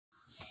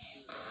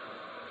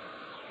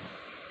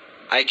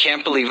I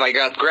can't believe I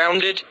got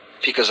grounded,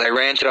 because I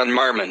ranted on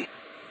Marmon.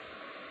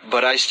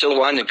 But I still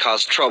want to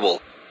cause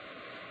trouble.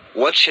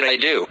 What should I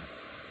do?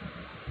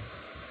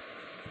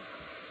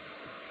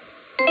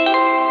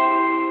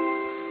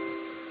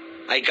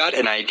 I got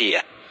an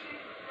idea.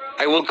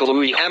 I will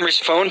glue Hammer's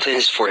phone to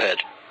his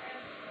forehead.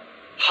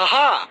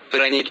 Haha,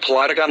 but I need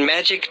Plotagon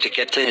magic to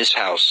get to his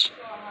house.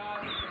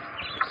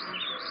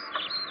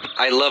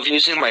 I love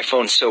using my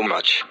phone so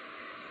much.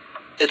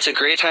 It's a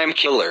great time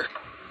killer.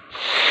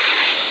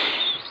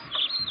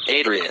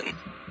 Adrian.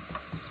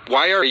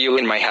 Why are you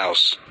in my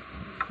house?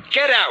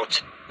 Get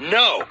out!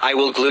 No! I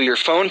will glue your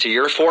phone to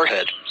your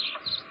forehead.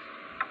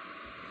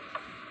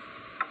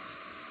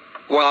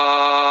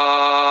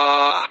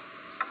 Wah!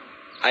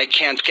 I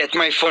can't get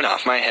my phone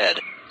off my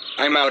head.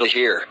 I'm out of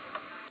here.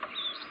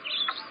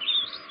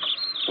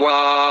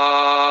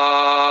 Wah!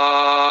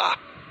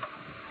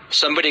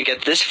 Somebody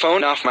get this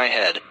phone off my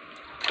head.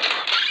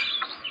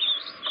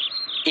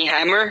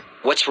 Hammer,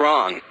 what's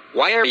wrong?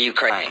 Why are you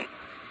crying?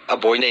 A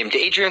boy named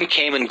Adrian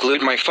came and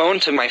glued my phone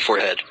to my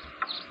forehead.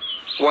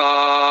 Wah!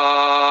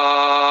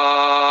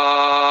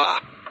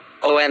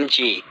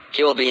 OMG,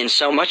 he will be in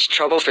so much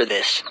trouble for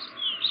this.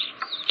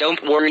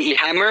 Don't worry,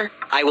 Hammer,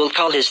 I will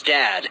call his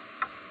dad.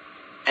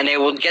 And I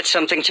will get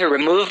something to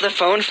remove the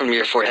phone from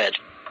your forehead.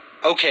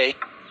 Okay.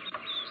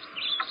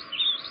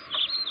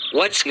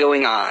 What's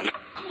going on?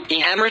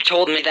 Hammer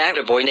told me that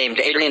a boy named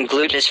Adrian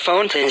glued his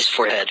phone to his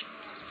forehead.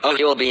 Oh,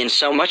 he will be in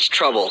so much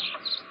trouble.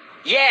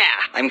 Yeah,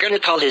 I'm gonna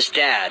call his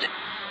dad.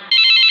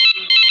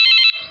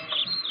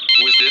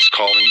 Who is this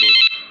calling me?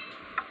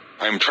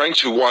 I'm trying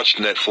to watch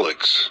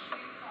Netflix.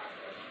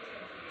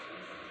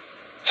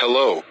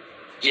 Hello?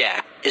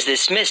 Yeah, is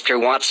this Mr.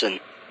 Watson?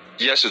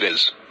 Yes, it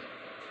is.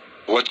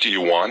 What do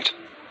you want?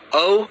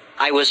 Oh,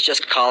 I was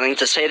just calling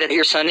to say that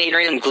your son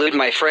Adrian glued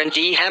my friend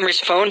Hammer's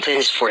phone to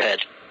his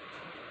forehead.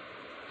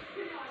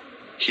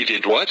 He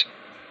did what?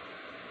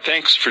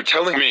 Thanks for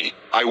telling me.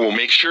 I will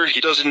make sure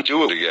he doesn't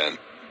do it again.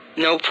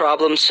 No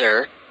problem,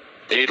 sir.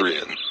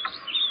 Adrian.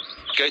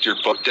 Get your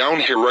butt down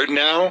here right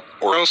now,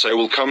 or else I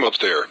will come up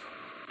there.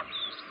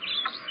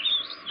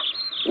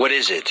 What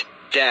is it,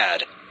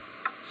 Dad?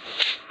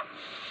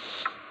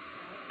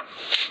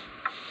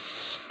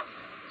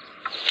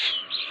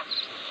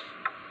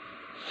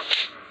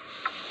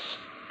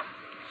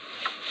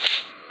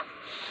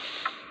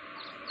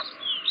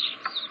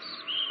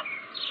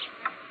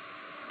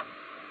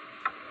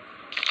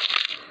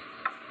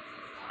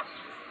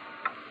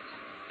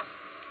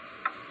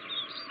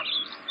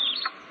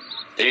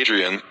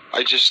 Adrian,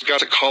 I just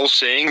got a call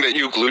saying that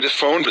you glued a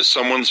phone to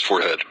someone's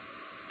forehead.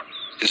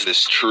 Is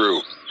this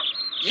true?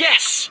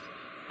 Yes!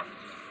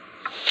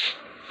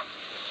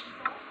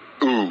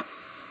 Ooh.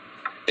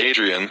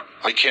 Adrian,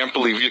 I can't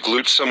believe you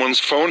glued someone's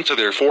phone to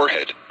their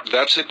forehead.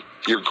 That's it,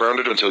 you're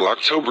grounded until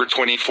October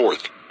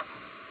 24th.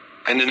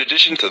 And in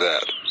addition to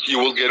that, you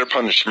will get a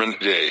punishment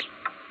day.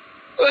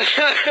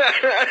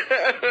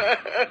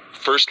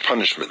 First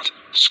punishment,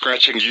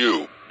 scratching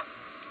you.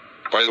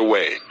 By the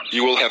way,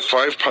 you will have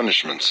 5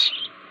 punishments.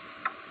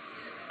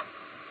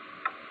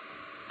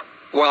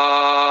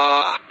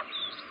 Wah!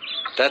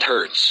 That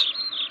hurts.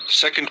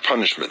 Second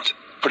punishment,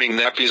 putting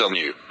nappies on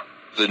you.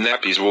 The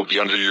nappies will be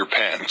under your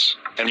pants,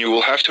 and you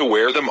will have to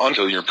wear them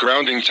until your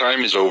grounding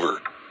time is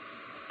over.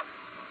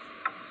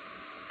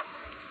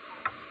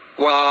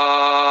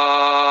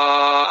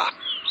 Wah!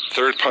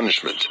 Third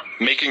punishment,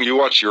 making you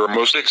watch your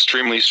most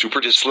extremely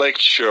super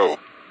disliked show.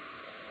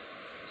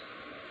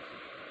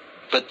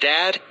 But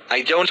Dad,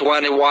 I don't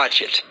want to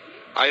watch it.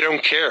 I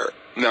don't care.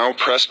 Now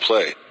press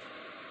play.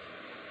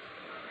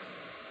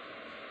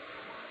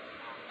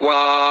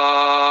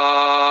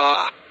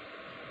 Wah!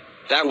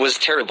 That was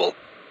terrible.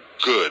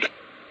 Good.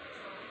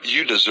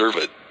 You deserve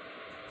it.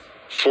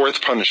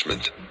 Fourth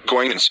punishment,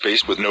 going in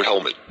space with no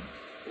helmet.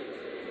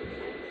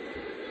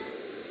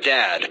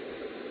 Dad,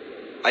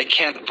 I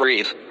can't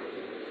breathe.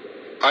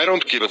 I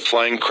don't give a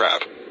flying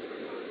crap.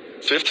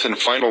 Fifth and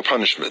final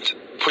punishment,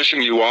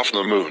 pushing you off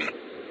the moon.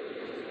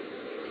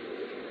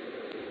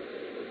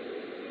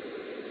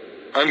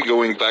 I'm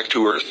going back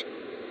to Earth.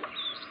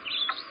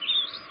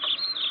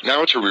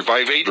 Now to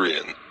revive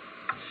Adrian.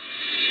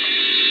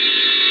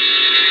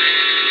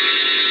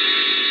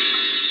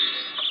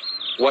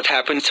 What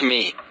happened to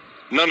me?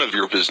 None of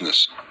your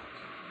business.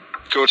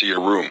 Go to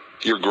your room,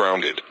 you're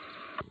grounded.